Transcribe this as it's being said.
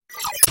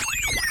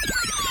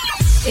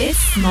It's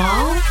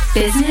Small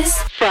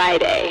Business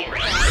Friday.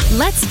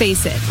 Let's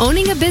face it,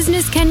 owning a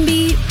business can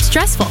be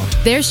stressful.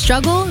 There's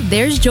struggle,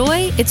 there's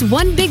joy. It's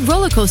one big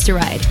roller coaster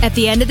ride. At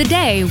the end of the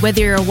day,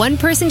 whether you're a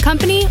one-person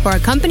company or a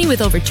company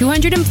with over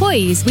 200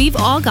 employees, we've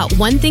all got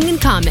one thing in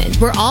common.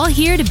 We're all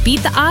here to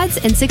beat the odds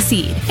and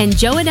succeed. And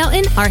Joe and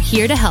Elton are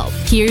here to help.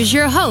 Here's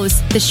your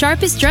host, the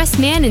sharpest dressed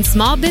man in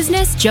small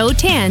business, Joe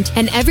Tant,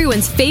 and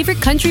everyone's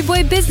favorite country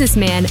boy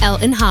businessman,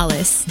 Elton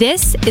Hollis.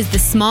 This is the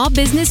Small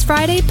Business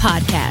Friday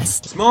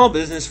podcast. Small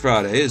Business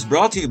Friday is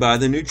brought to you by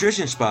the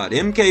Nutrition Spot,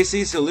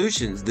 MKC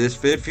Solutions, This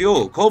Fit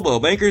Fuel, Coldwell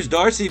Bankers,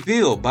 Darcy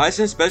Peel,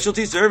 Bison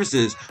Specialty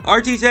Services,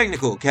 RT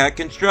Technical, Cat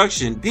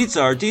Construction, Pizza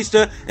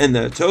Artista, and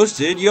the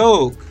Toasted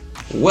Yolk.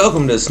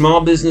 Welcome to Small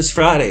Business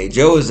Friday.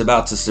 Joe is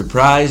about to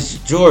surprise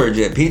George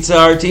at Pizza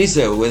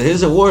Artista with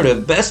his award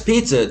of Best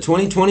Pizza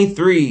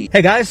 2023.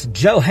 Hey guys,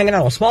 Joe hanging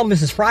out on Small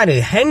Business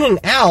Friday, hanging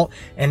out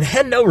and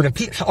heading over to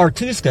Pizza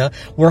Artista,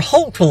 where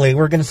hopefully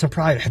we're going to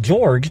surprise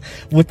George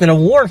with an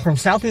award from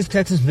Southeast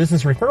Texas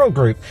Business Referral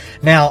Group.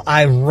 Now,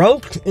 I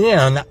roped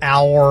in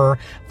our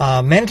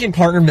managing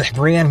partner, Miss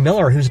Brianne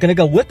Miller, who's going to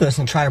go with us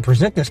and try to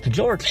present this to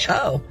George.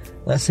 So,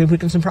 let's see if we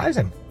can surprise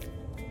him.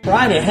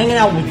 Friday, hanging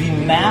out with the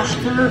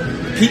master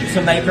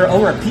pizza maker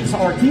over at Pizza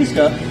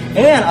Artista,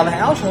 and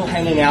I'm also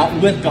hanging out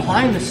with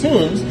behind the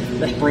scenes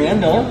Miss Brianne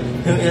Miller,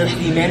 who is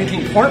the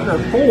managing partner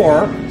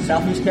for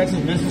Southeast Texas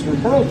Business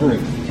Referral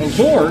Group. And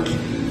George,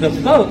 the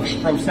folks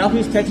from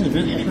Southeast Texas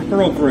Business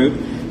Referral Group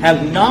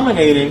have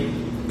nominated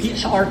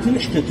Pizza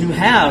Artista to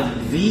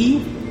have the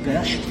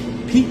best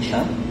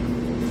pizza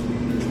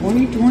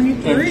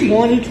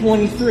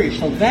 2023.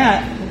 So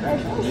that,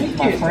 congratulations,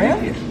 my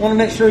friend. Want to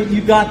make sure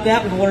you got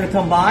that when you wanted to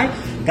come by.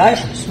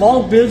 Guys,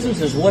 small business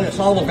is what it's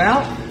all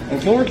about.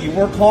 And George, you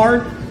work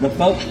hard. The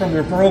folks from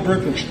the referral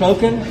group have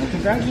spoken. And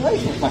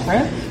congratulations, my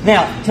friend.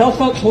 Now, tell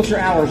folks what your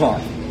hours are.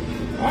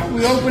 All right,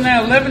 we open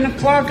at 11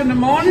 o'clock in the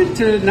morning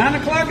to 9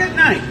 o'clock at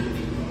night.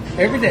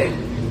 Every day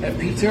at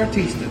Pizza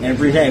Artista.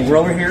 Every day. We're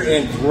over here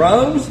in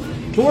Groves.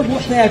 George,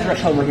 what's the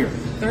address over here?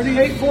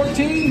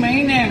 3814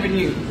 Main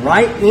Avenue.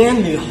 Right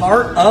in the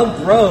heart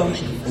of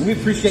Groves. And we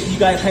appreciate you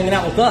guys hanging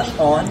out with us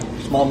on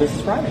Small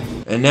Business Friday.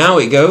 And now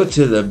we go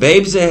to the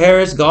Babes of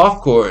Harris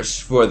Golf Course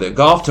for the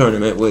golf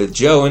tournament with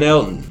Joe and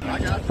Elton.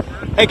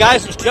 Hey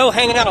guys, it's Joe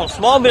hanging out on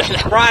Small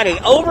Business Friday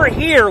over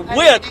here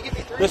with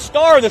the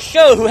star of the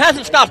show who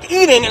hasn't stopped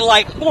eating in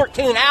like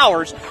 14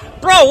 hours.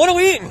 Bro, what are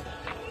we eating?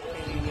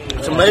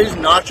 It's amazing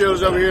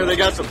nachos over here. They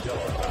got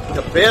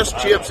the best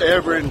chips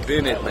ever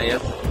invented,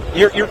 man.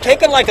 You're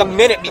taking like a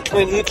minute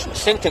between each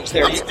sentence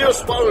there. I'm still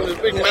swallowing this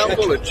big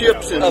mouthful of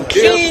chips and of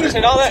dip cheese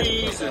and all that.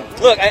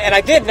 Look, and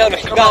I did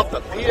notice you got off the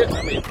pit.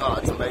 I mean,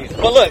 it's amazing.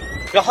 But look,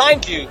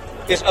 behind you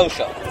is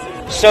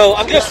OSHA. So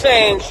I'm just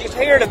saying she's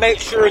here to make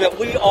sure that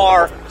we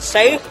are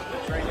safe.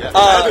 Yeah,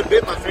 I haven't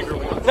bit my finger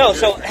once. No,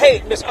 so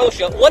hey, Miss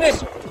OSHA, what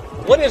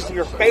is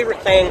your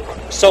favorite thing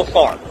so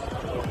far?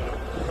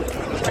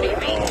 What do you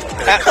mean?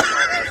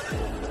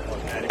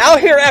 Out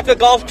here at the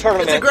golf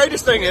tournament. It's the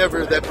greatest thing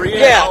ever that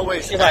Brianne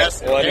always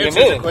asks. What do you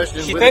mean?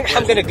 She thinks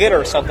I'm going to get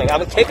her something.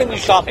 I'm taking you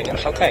shopping.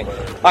 It's okay.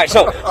 All right,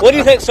 so what do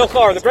you think so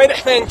far? The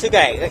greatest thing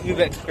today that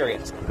you've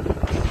experienced?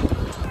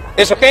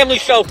 It's a family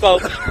show,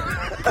 folks.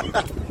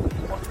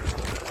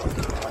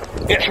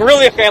 It's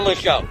really a family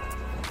show.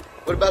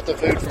 What about the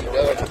food from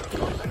Doug?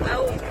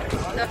 Oh,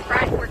 the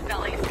fried pork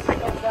bellies.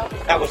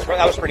 That was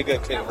pretty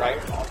good too, right?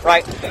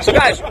 Right. So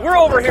guys, we're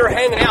over here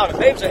hanging out at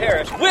Babes of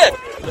Harris with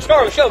the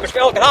star of the show, Mr.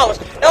 Elton Hollis.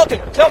 Elton,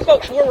 tell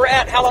folks where we're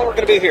at, how long we're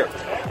going to be here.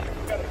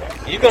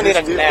 You're going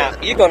to need a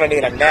nap. You're going to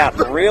need a nap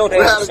real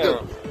damn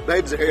soon.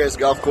 Babes of Harris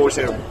Golf Course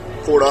here in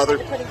Fort Arthur.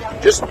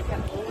 Just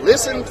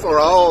listen for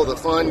all the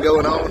fun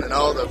going on and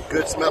all the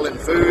good smelling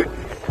food.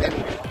 And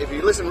if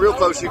you listen real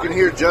close, you can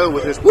hear Joe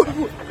with his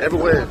woo-hoo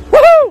everywhere.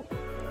 Woohoo!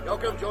 Y'all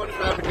come join us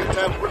and have a good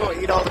time. We're going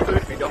to eat all the food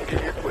if you don't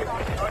get here quick.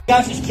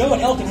 Guys, it's Joe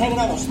and Elton hanging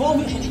out on Small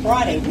Business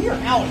Friday. We are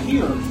out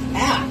here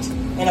at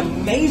an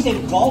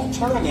amazing golf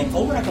tournament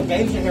over at the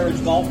Babes of Harris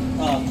Golf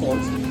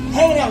Course,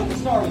 hanging out with the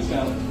star of the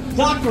show,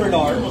 Dr.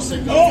 Renard. I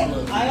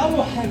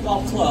almost said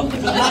golf club,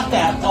 but not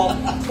that,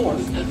 golf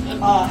course.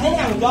 Hanging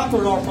out with Dr.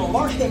 Renard from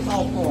Marsh State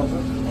College, Florida,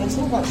 and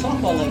some of our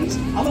softball ladies.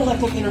 I'm going to let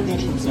them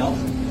introduce themselves.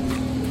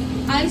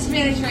 I'm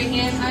Savannah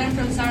Trahan. I'm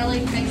from Sour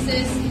Lake,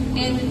 Texas,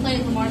 and we play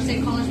at Lamar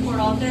State College, Port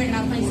Arthur, and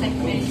I play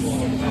second base.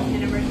 I'm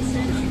Hannah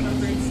Richardson. I'm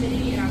from Red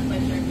City, and I play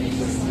third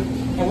base.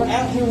 And we're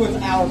out here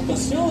with our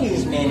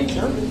facilities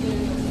manager,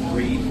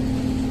 Reed.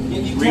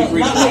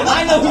 Reed.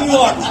 I know who you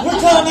are. We're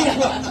telling you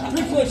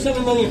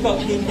 3.7 million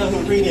folks need to know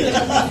who Reed is.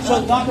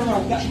 So, Dr.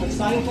 Mark, we've got some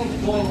exciting things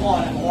going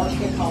on at Lamar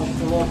State College,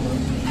 Port Arthur.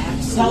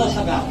 Tell us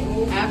about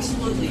it.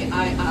 Absolutely.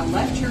 I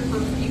left here for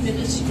a few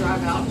minutes to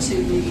drive out to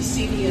the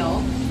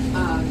CDL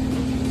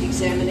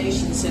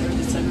examination center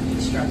that's under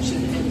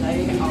construction, and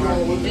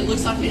it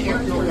looks like an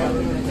airport out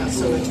there. They've got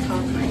so much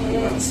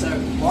concrete. So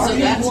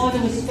that's one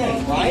in the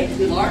state, right?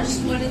 The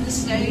largest one in the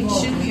state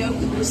should be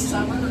open this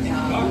summer. We'll be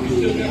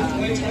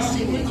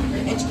testing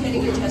and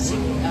educating and testing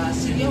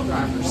CDL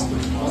drivers.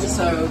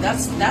 So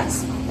that's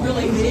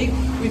really big.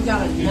 We've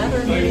got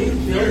another new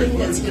building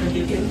that's going to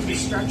begin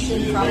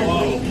construction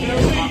probably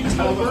in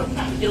October.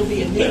 It'll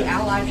be a new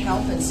Allied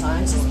Health and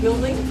Sciences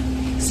building.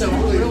 So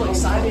we're real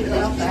excited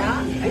about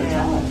that.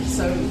 And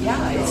so,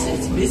 yeah,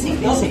 it's busy.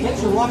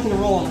 Thanks for rocking and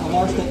rolling on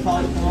our state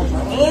college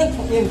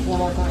and in Fort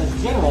Lauderdale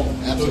as general.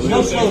 Absolutely.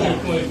 No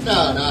slowdown.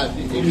 No.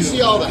 If you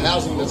see all the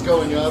housing that's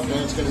going up,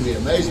 man, it's going to be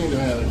amazing. They're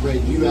going to have a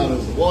great view out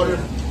over the water.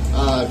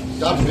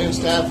 Dr. Ben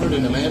Stafford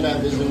and Amanda, I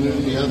visited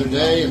them the other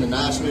day in the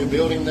nice new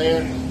building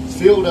there.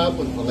 It's filled up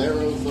with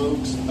Valero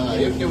folks.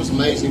 It was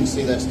amazing to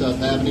see that stuff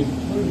happening.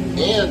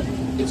 And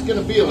it's going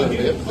to be a little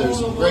bit, but there's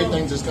great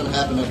things that's going to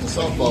happen at the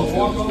softball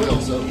field as well.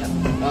 So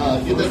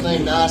get that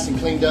thing nice and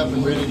cleaned up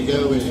and ready to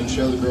go and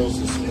show the girls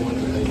the support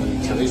that they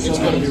need. So it's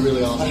going to be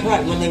really awesome. That's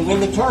right. When they win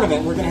the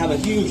tournament, we're going to have a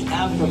huge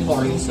after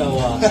party. So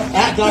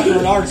at Dr.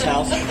 Renard's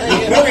house,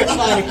 we're very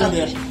excited for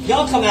this.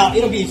 Y'all come out.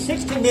 It'll be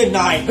 6 to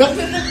midnight.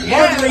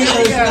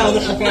 Margaritas, no,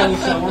 this is a family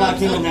show. We're not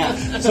doing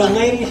that. So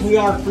ladies, we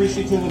are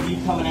appreciative of you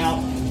coming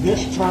out.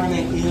 This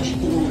tournament is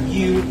for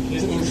you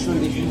to ensure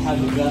that you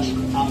have the best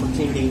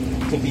opportunity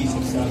to be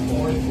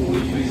successful. We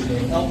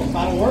appreciate it. A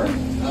final word?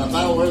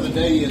 Final word of the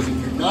day is, if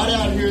you're not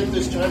out here at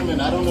this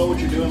tournament, I don't know what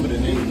you're doing, but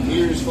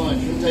here is fun.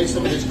 You can taste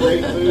some of this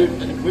great food.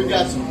 We've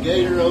got some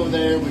gator over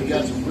there. We've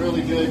got some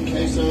really good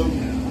queso,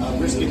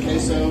 brisket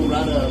queso,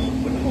 right up.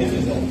 I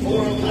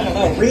don't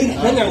know. Reed's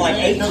been there like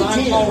 8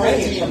 times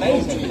already. It's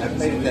amazing.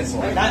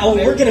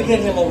 We're going to get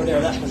him over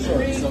there, that's for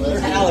sure. So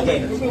there's an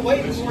alligator. We've been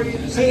waiting for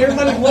you. See,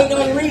 everybody's waiting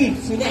on Reed.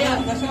 See,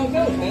 that's how it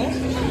goes,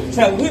 man.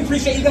 So we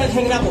appreciate you guys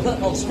hanging out with us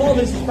on Small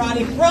Business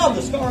Friday from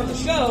the star of the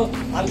show.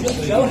 I'm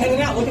just Joe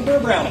hanging out looking for a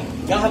brownie.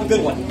 Y'all have a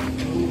good one.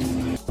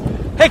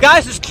 Hey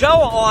guys, it's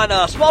Joe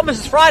on Small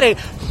Business Friday.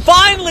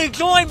 Finally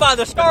joined by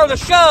the star of the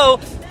show.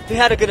 He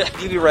had to get a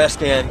beauty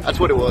rest in. That's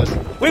what it was.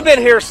 We've been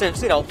here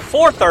since,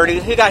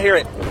 4:30. He got here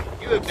at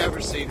You have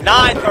never seen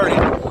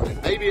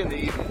 9:30. Maybe in the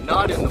evening,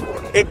 not in the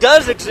morning. It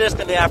does exist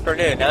in the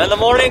afternoon. Now, in the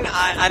morning,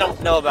 I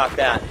don't know about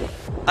that.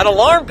 An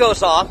alarm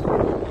goes off,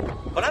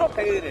 but I don't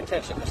pay any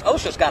attention because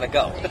OSHA's got to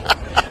go.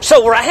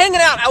 So we're hanging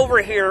out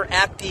over here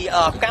at the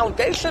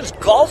Foundations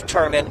Golf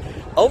Tournament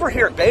over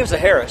here at Babes of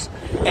Harris.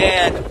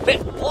 And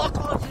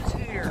walk-ons is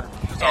here.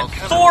 And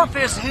Thorpe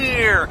is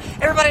here.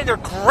 Everybody and their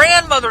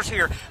grandmother's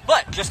here.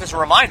 But just as a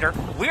reminder,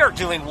 we are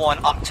doing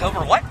one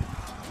October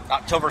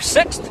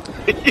 6th.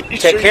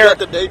 Take care of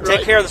the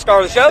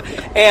star of the show.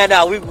 And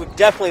we would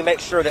definitely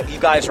make sure that you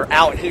guys are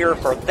out here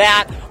for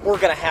that. We're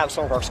going to have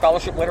some of our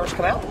scholarship winners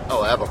come out.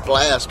 Oh, I have a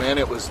blast, man.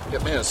 It was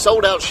a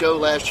sold-out show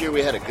last year.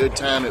 We had a good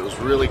time. It was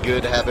really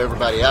good to have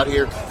everybody out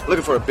here.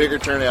 Looking for a bigger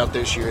turnout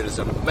this year. It is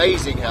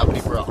amazing how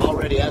people are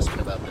already asking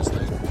about this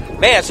thing.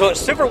 Man, so it's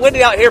super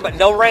windy out here, but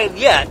no rain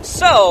yet.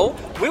 So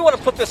we want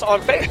to put this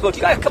on Facebook.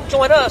 You guys come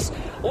join us.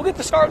 We'll get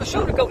the star of the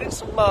show to go eat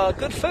some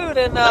good food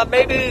and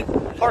maybe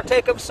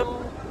partake of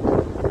some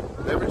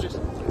beverages.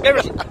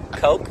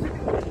 Coke.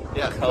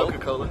 Yeah,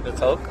 Coke.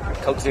 Coca-Cola.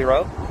 Coke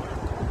Zero.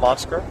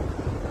 Monster.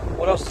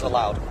 What else is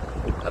allowed?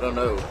 I don't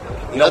know.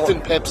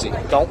 Nothing Pepsi.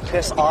 Don't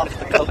piss off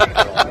the Coke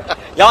girl.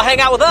 Y'all hang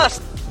out with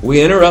us.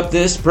 We interrupt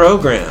this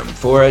program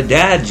for a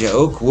dad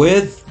joke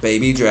with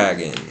Baby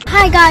Dragon.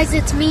 Hi guys,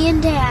 it's me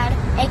and Dad,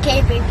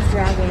 aka Baby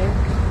Dragon.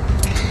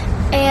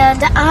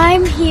 And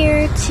I'm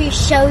here to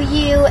show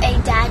you a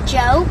dad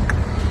joke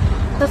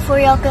before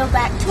y'all go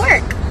back to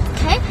work.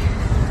 Okay?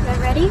 You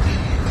ready?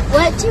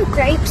 What do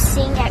grapes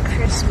sing at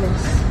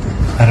Christmas?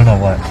 I don't know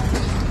what.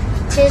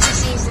 'Tis the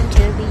season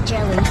to be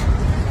jelly.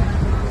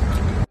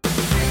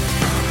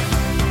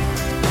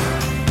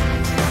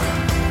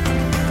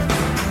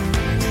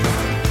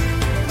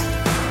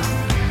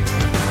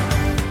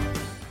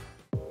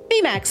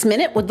 BMAX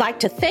Minute would like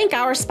to thank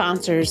our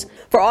sponsors.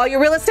 For all your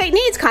real estate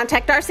needs,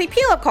 contact RC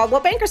Peel of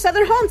Caldwell Banker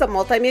Southern Homes, a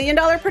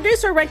multi-million-dollar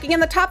producer ranking in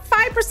the top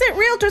 5%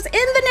 realtors in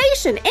the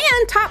nation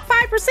and top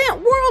 5%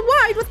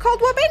 worldwide with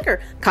Caldwell Banker.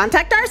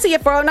 Contact RC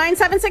at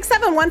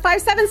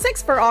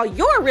 409-767-1576 for all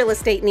your real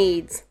estate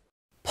needs.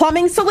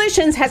 Plumbing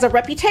Solutions has a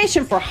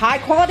reputation for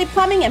high-quality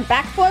plumbing and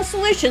backflow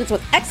solutions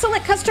with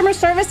excellent customer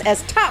service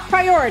as top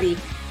priority.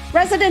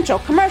 Residential,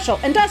 commercial,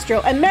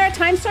 industrial, and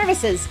maritime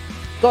services.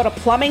 Go to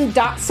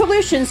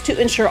plumbing.solutions to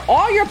ensure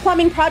all your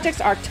plumbing projects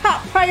are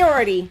top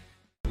priority.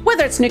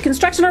 Whether it's new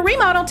construction or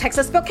remodel,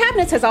 Texas Built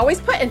Cabinets has always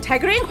put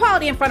integrity and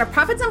quality in front of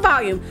profits and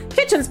volume.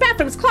 Kitchens,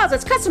 bathrooms,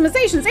 closets,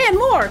 customizations, and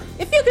more.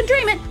 If you can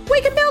dream it, we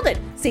can build it.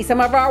 See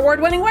some of our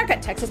award-winning work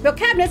at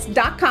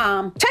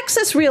TexasBuiltCabinets.com.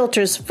 Texas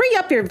Realtors, free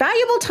up your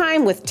valuable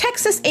time with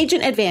Texas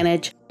Agent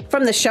Advantage.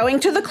 From the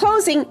showing to the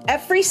closing,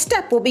 every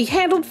step will be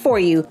handled for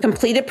you,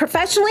 completed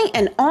professionally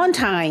and on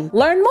time.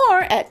 Learn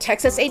more at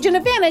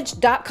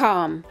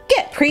TexasAgentAdvantage.com.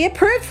 Get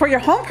pre-approved for your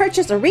home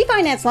purchase or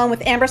refinance loan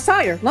with Amber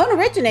Sawyer, loan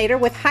originator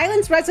with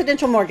Highlands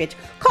Residential Mortgage.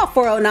 Call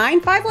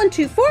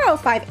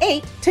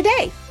 409-512-4058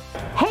 today.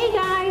 Hey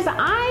guys,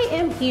 I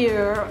am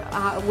here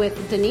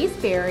with Denise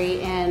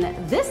Berry, and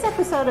this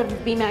episode of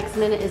BMAX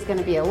Minute is going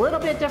to be a little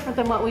bit different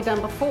than what we've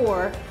done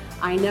before.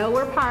 I know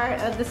we're part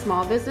of the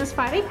Small Business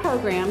Friday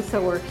program, so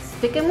we're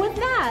sticking with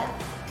that.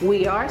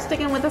 We are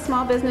sticking with the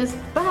small business,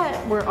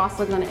 but we're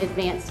also going to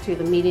advance to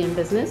the medium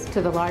business,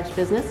 to the large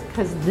business,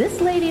 because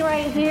this lady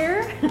right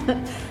here,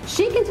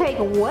 she can take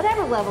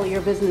whatever level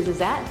your business is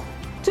at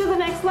to the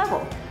next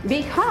level,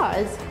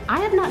 because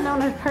I have not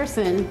known a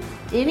person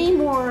any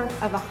more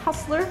of a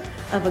hustler,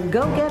 of a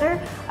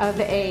go-getter, of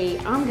a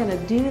I'm gonna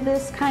do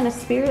this kind of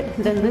spirit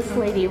than this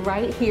lady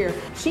right here.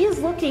 She is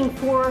looking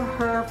for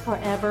her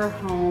forever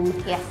home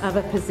of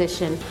a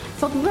position.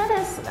 So let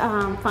us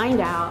find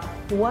out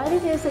what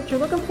it is that you're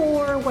looking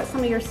for, what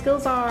some of your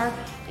skills are,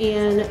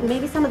 and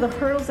maybe some of the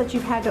hurdles that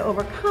you've had to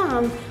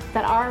overcome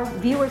that our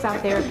viewers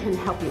out there can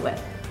help you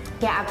with.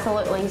 Yeah,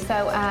 absolutely.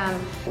 So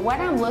what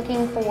I'm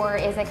looking for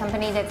is a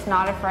company that's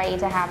not afraid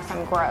to have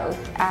some growth.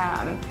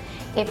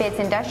 If it's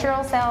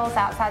industrial sales,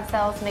 outside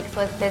sales mixed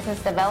with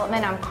business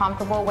development, I'm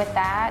comfortable with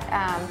that.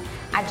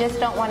 I just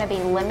don't want to be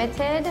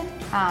limited.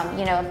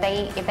 You know,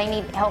 if they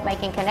need help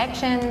making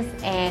connections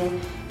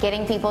and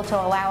getting people to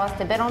allow us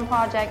to bid on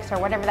projects or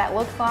whatever that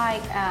looks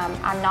like,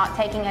 I'm not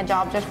taking a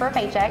job just for a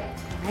paycheck.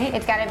 Right.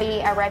 It's got to be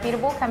a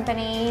reputable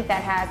company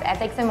that has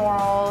ethics and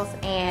morals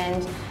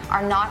and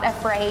are not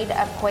afraid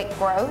of quick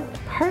growth.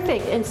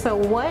 Perfect. And so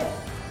what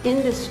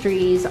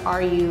industries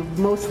are you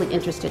mostly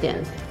interested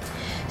in?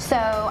 So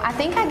I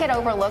think I get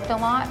overlooked a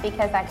lot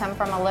because I come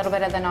from a little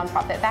bit of the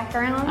nonprofit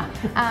background,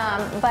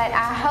 but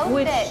I hope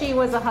that she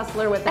was a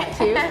hustler with that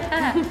too.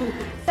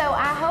 So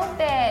I hope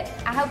that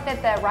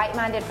the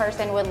right-minded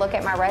person would look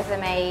at my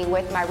resume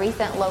with my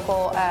recent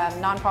local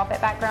nonprofit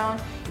background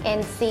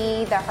and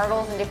see the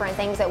hurdles and different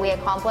things that we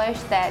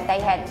accomplished that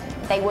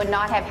they would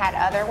not have had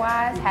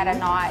otherwise had I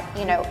not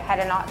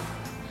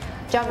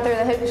jumped through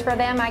the hoops for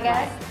them, I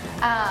guess.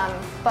 Right.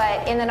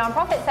 But in the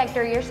nonprofit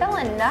sector, you're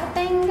selling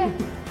nothing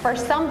for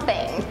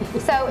something.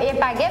 So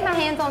if I get my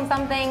hands on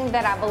something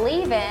that I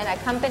believe in, a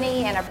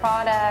company and a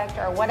product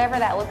or whatever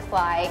that looks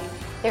like,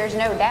 there's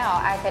no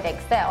doubt I could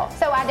excel.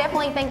 So I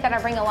definitely think that I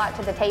bring a lot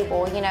to the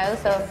table, you know,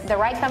 so the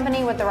right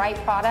company with the right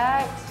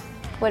product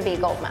would be a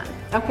gold mine.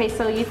 Okay,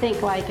 so you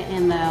think like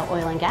in the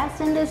oil and gas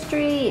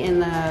industry,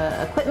 in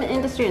the equipment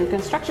industry, in the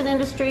construction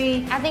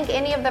industry? I think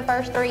any of the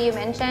first three you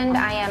mentioned,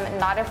 I am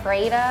not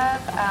afraid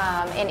of.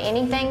 In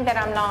anything that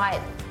I'm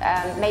not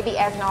maybe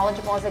as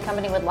knowledgeable as a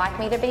company would like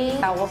me to be,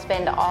 I will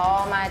spend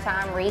all my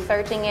time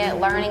researching it,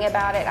 learning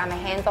about it. I'm a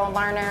hands-on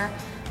learner.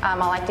 I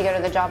like to go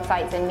to the job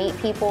sites and meet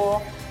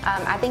people.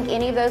 I think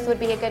any of those would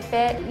be a good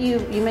fit.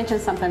 You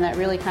mentioned something that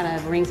really kind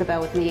of rings a bell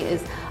with me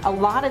is a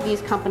lot of these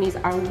companies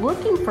are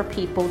looking for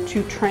people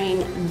to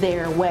train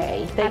their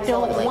way. They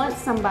don't want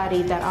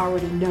somebody that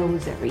already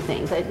knows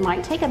everything. So it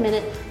might take a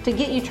minute to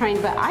get you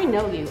trained, but I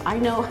know you. I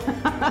know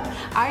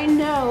I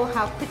know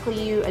how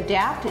quickly you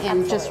adapt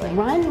and just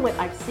run with.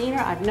 I've seen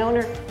her, I've known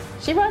her.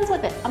 She runs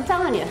with it, I'm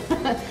telling you.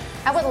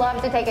 I would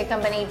love to take a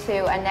company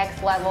to a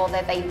next level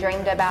that they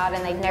dreamed about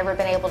and they've never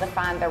been able to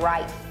find the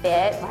right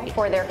fit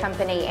for their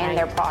company and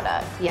their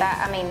product.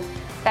 Yeah, I mean,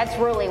 that's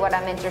really what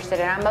I'm interested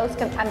in. I'm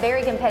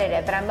very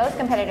competitive, but I'm most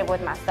competitive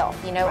with myself.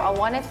 You know, I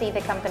want to see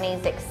the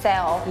companies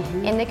excel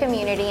in the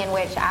community in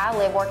which I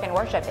live, work, and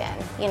worship in,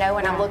 you know,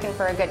 and I'm looking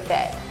for a good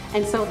fit.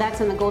 And so that's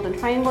in the Golden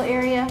Triangle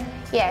area?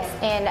 Yes,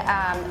 and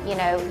you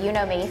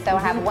know me, so I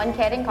have one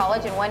kid in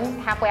college and one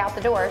halfway out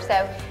the door.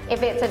 So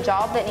if it's a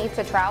job that needs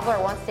to travel or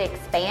wants to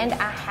expand,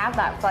 I have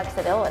that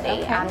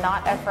flexibility. Okay. I'm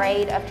not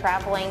afraid of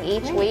traveling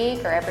each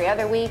week or every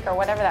other week or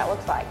whatever that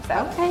looks like.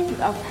 So. Okay,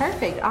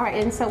 perfect. All right,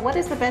 and so what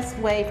is the best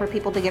way for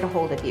people to get a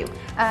hold of you?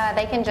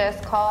 They can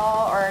just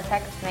call or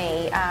text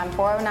me,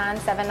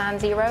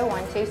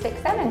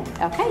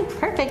 409-790-1267. Okay,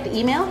 perfect.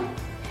 Email?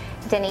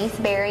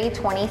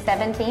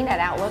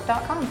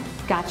 DeniseBerry2017@outlook.com.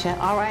 Gotcha.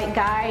 All right,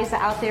 guys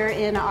out there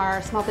in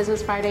our Small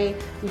Business Friday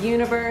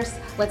universe,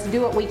 let's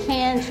do what we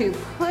can to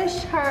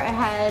push her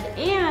ahead.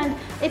 And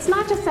it's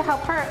not just to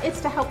help her,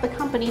 it's to help the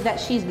company that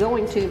she's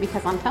going to,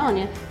 because I'm telling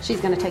you, she's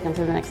going to take them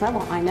to the next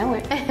level. I know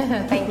it.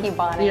 Thank you,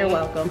 Bonnie. You're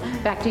welcome.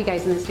 Back to you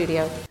guys in the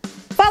studio.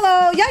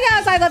 Follow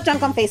Yaya's I Love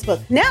Junk on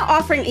Facebook. Now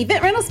offering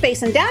event rental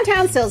space in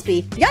downtown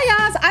Silsbee.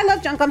 Yaya's I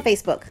Love Junk on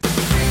Facebook.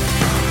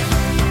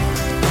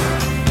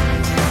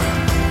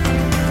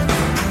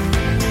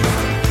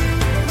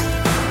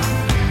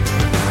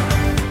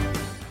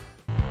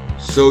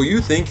 So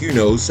you think you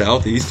know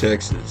Southeast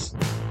Texas?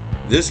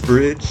 This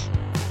bridge?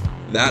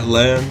 That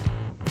land?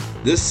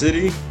 This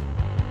city?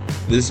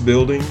 This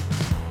building?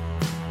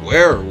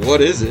 Where or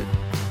what is it?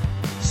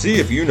 See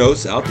if you know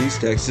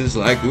Southeast Texas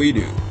like we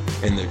do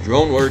in the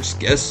DroneWorks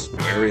Guess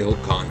Aerial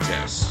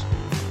Contest.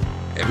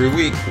 Every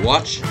week,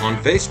 watch on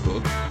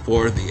Facebook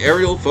for the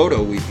aerial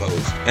photo we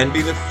post and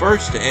be the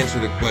first to answer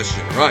the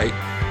question right,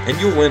 and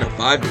you'll win a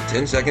 5 to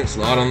 10 second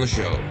slot on the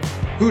show.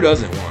 Who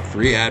doesn't want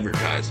free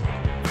advertising?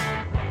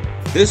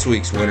 This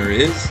week's winner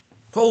is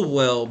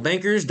Coldwell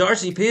Bankers,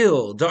 Darcy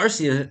Peel.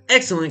 Darcy is an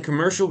excellent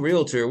commercial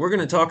realtor. We're going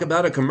to talk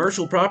about a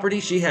commercial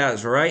property she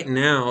has right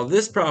now.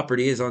 This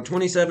property is on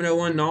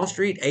 2701 Knoll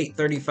Street,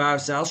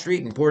 835 South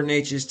Street in Port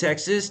Neches,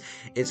 Texas.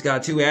 It's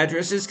got 2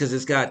 addresses because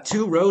it's got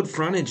 2 road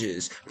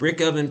frontages.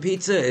 Brick Oven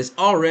Pizza is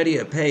already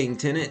a paying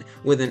tenant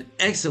with an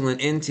excellent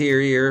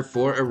interior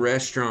for a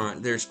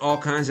restaurant. There's all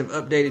kinds of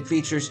updated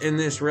features in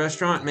this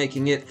restaurant,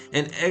 making it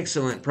an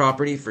excellent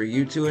property for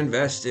you to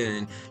invest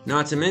in.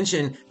 Not to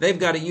mention, they've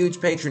got a huge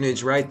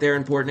patronage right there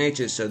in Port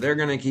Neches, so they're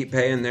going to keep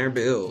paying their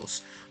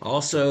bills.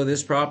 Also,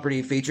 this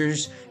property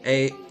features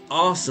a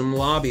awesome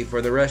lobby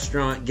for the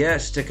restaurant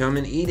guests to come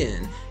and eat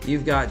in.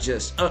 You've got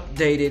just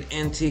updated,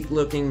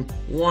 antique-looking,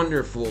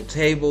 wonderful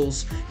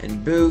tables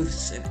and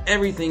booths and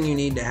everything you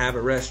need to have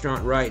a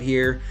restaurant right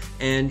here.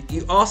 And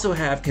you also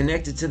have,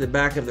 connected to the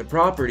back of the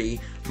property,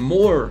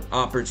 more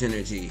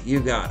opportunity.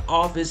 You've got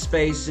office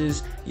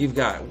spaces, you've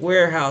got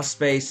warehouse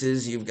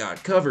spaces, you've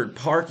got covered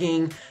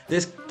parking.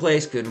 This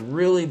place could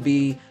really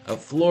be a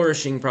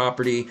flourishing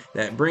property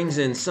that brings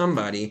in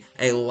somebody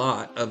a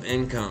lot of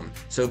income.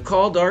 So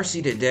call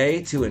Darcy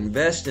today to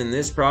invest in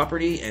this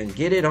property and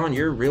get it on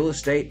your real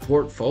estate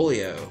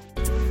portfolio.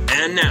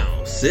 And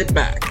now, sit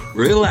back,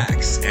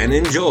 relax, and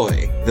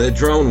enjoy the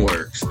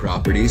DroneWorks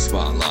Property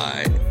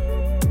Spotlight.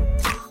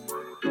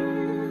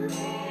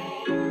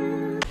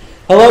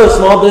 Hello,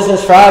 Small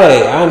Business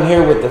Friday. I'm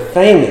here with the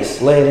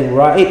famous Landon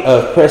Wright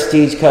of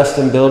Prestige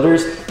Custom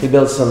Builders. He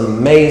builds some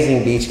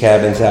amazing beach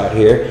cabins out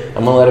here.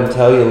 I'm going to let him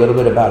tell you a little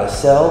bit about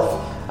himself,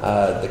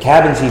 the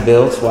cabins he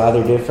builds, why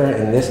they're different,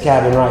 and this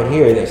cabin right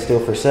here that's still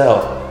for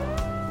sale.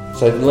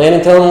 So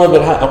Landon, tell them a little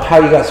bit how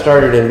you got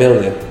started in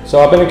building. So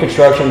I've been in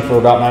construction for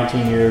about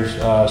 19 years.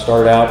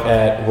 Started out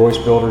at Royce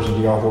Builders in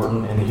D.R.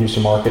 Horton in the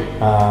Houston market.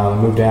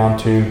 Moved down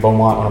to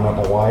Beaumont when I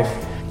met my wife.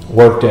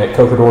 Worked at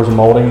Coker Doors and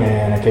Molding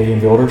and Acadian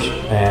Builders,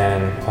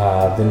 and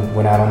then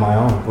went out on my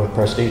own with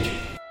Prestige.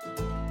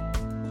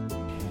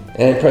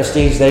 And at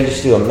Prestige, they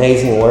just do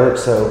amazing work.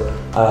 So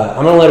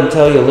I'm going to let them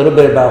tell you a little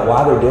bit about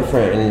why they're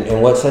different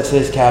and what sets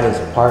his cabins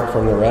apart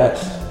from the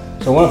rest.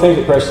 So one of the things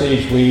at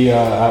Prestige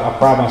I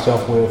pride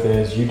myself with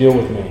is you deal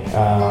with me.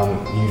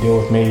 You deal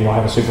with me. You don't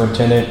have a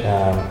superintendent.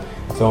 I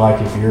feel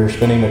like if you're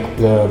spending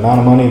the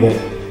amount of money that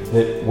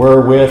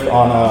we're with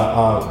on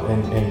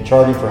and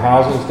charging for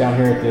houses down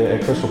here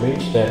at Crystal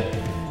Beach, that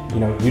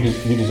you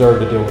deserve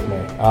to deal with me.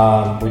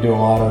 We do a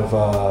lot of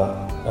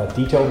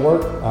detailed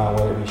work,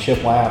 whether it be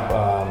shiplap,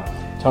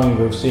 tongue and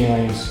groove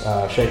ceilings,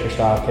 shaker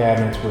style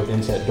cabinets with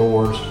inset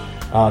doors,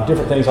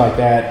 different things like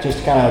that, just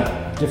to kind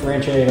of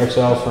differentiate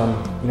ourselves from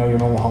your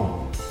normal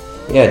home.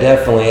 Yeah,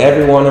 definitely.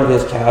 Every one of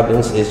his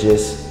cabins is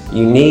just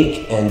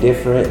unique and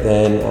different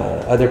than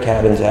other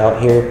cabins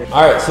out here.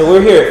 All right, so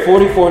we're here at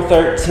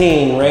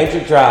 4413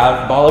 Ranger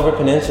Drive, Bolivar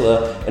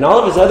Peninsula, and all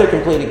of his other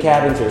completed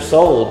cabins are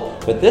sold,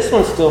 but this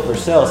one's still for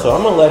sale, so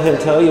I'm going to let him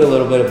tell you a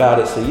little bit about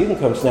it so you can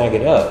come snag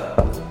it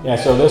up. Yeah,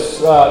 so this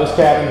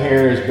cabin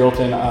here is built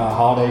in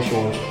Holiday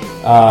Shores.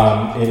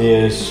 It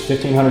is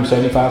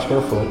 1,575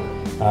 square foot,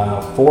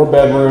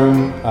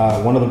 4-bedroom.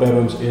 One of the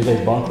bedrooms is a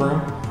bunk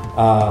room,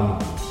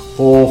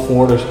 full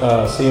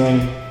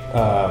floor-to-ceiling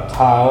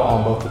tile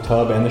on both the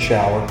tub and the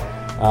shower,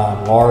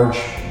 large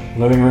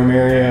living room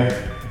area,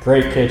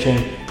 great kitchen,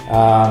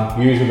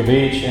 views of the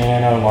beach,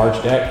 and a large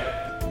deck.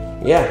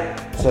 Yeah,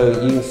 so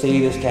you can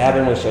see this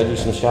cabin. We showed you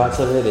some shots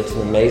of it. It's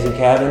an amazing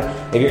cabin.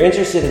 If you're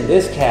interested in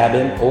this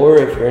cabin, or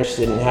if you're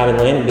interested in having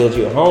Landon build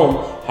you a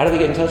home, how do they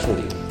get in touch with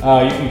you?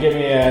 You can get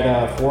me at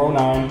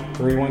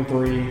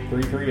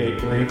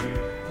 409-313-3383.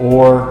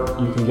 Or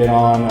you can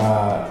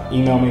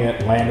email me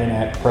at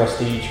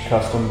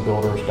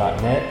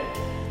landon@prestigecustombuilders.net.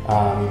 You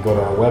can go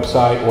to our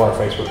website or our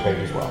Facebook page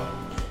as well.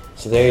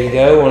 So there you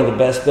go, one of the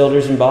best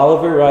builders in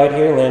Bolivar right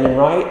here, Landon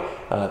Wright,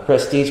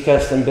 Prestige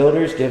Custom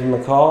Builders. Give him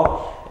a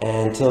call.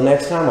 And until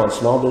next time on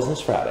Small Business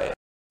Friday.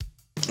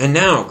 And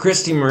now,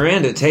 Christy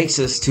Miranda takes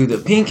us to the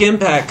Pink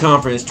Impact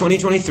Conference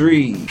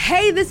 2023.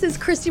 Hey, this is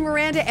Christy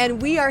Miranda,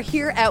 and we are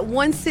here at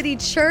One City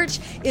Church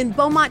in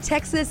Beaumont,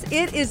 Texas.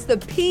 It is the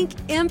Pink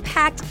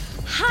Impact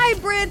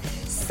Hybrid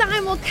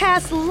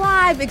Simulcast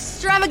Live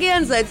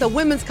Extravaganza. It's a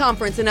women's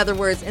conference, in other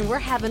words, and we're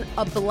having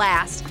a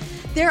blast.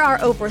 There are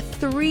over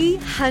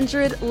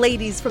 300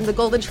 ladies from the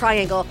Golden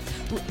Triangle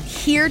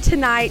here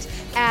tonight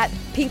at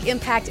Pink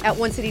Impact at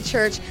One City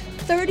Church.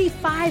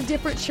 35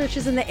 different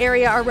churches in the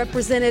area are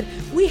represented.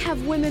 We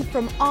have women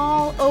from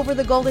all over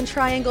the Golden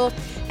Triangle,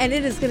 and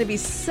it is going to be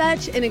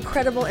such an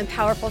incredible and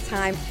powerful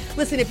time.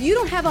 Listen, if you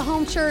don't have a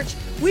home church,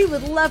 we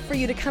would love for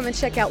you to come and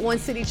check out One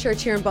City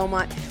Church here in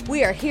Beaumont.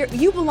 We are here.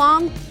 You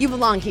belong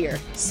here.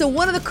 So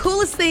one of the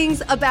coolest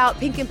things about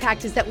Pink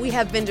Impact is that we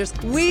have vendors.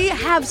 We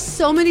have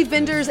so many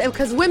vendors, and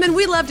because women,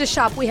 we love to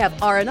shop. We have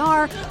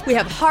R&R, we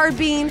have Hard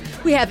Bean,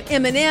 we have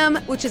M&M,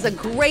 which is a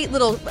great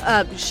little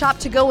shop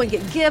to go and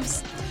get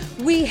gifts.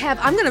 We have,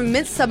 I'm going to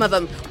mince some of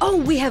them. Oh,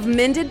 we have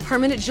Mended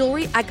Permanent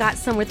Jewelry. I got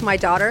some with my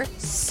daughter.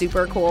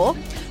 Super cool.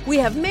 We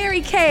have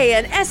Mary Kay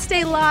and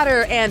Estee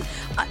Lauder and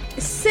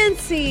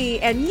Scentsy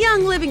and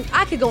Young Living.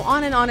 I could go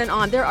on and on and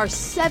on. There are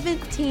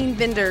 17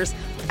 vendors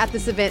at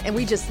this event, and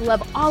we just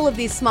love all of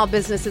these small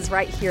businesses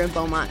right here in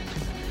Beaumont.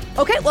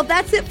 Okay, well,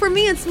 that's it for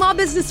me on Small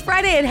Business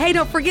Friday. And hey,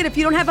 don't forget, if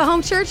you don't have a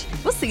home church,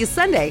 we'll see you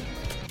Sunday.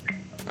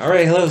 All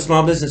right, hello,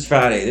 Small Business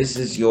Friday. This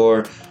is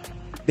your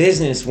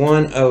Business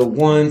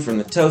 101 from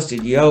the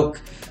Toasted Yolk.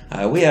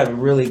 We have a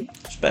really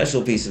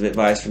special piece of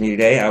advice from you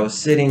today. I was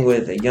sitting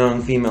with a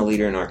young female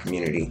leader in our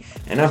community,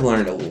 and I've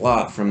learned a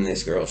lot from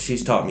this girl.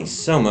 She's taught me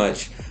so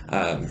much.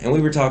 And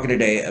we were talking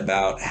today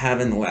about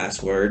having the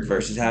last word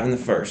versus having the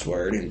first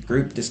word, and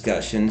group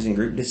discussions and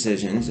group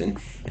decisions, and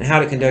how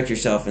to conduct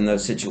yourself in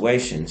those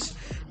situations.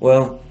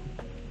 Well,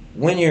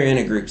 when you're in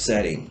a group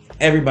setting,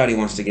 everybody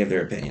wants to give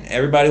their opinion.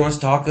 Everybody wants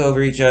to talk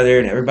over each other,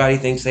 and everybody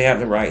thinks they have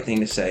the right thing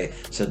to say.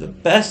 So the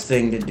best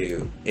thing to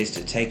do is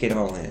to take it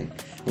all in.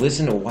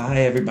 Listen to why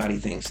everybody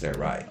thinks they're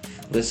right.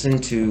 Listen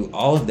to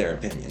all of their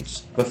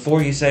opinions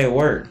before you say a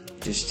word.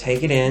 Just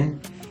take it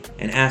in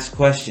and ask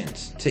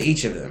questions to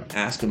each of them.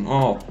 Ask them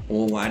all,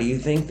 well, why do you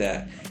think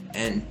that?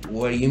 And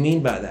what do you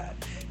mean by that?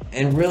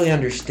 And really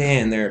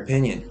understand their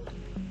opinion.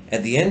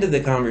 At the end of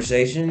the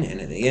conversation and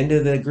at the end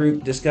of the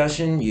group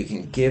discussion, you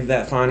can give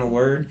that final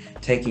word,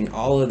 taking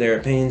all of their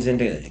opinions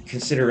into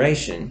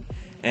consideration,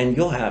 and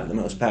you'll have the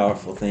most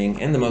powerful thing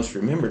and the most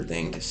remembered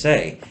thing to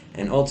say,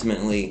 and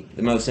ultimately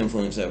the most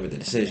influence over the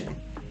decision.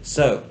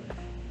 So,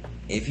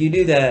 if you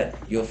do that,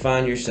 you'll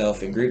find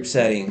yourself in group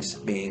settings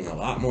being a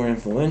lot more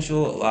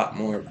influential, a lot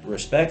more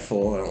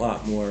respectful, and a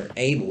lot more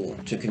able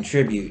to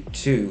contribute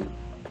to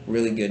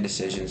really good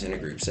decisions in a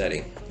group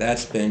setting.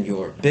 That's been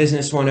your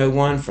Business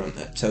 101 from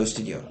the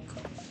Toasted Yolk.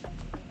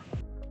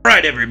 All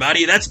right,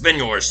 everybody, that's been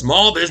your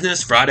Small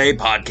Business Friday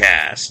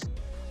podcast.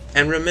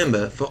 And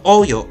remember, for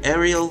all your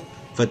aerial,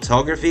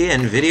 photography,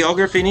 and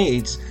videography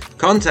needs,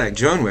 contact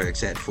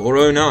DroneWorks at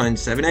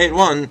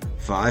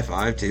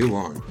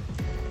 409-781-5521.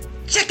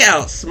 Check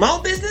out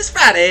Small Business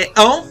Friday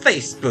on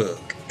Facebook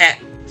at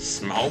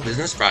Small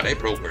Business Friday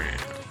Program.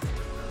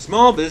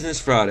 Small Business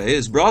Friday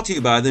is brought to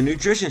you by the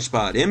Nutrition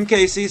Spot,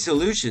 MKC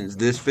Solutions,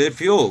 This Fit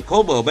Fuel,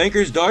 Coldwell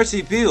Bankers,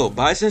 Darcy Peel,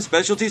 Bison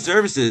Specialty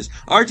Services,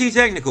 RT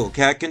Technical,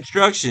 Cat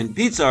Construction,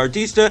 Pizza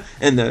Artista,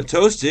 and the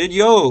Toasted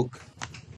Yolk.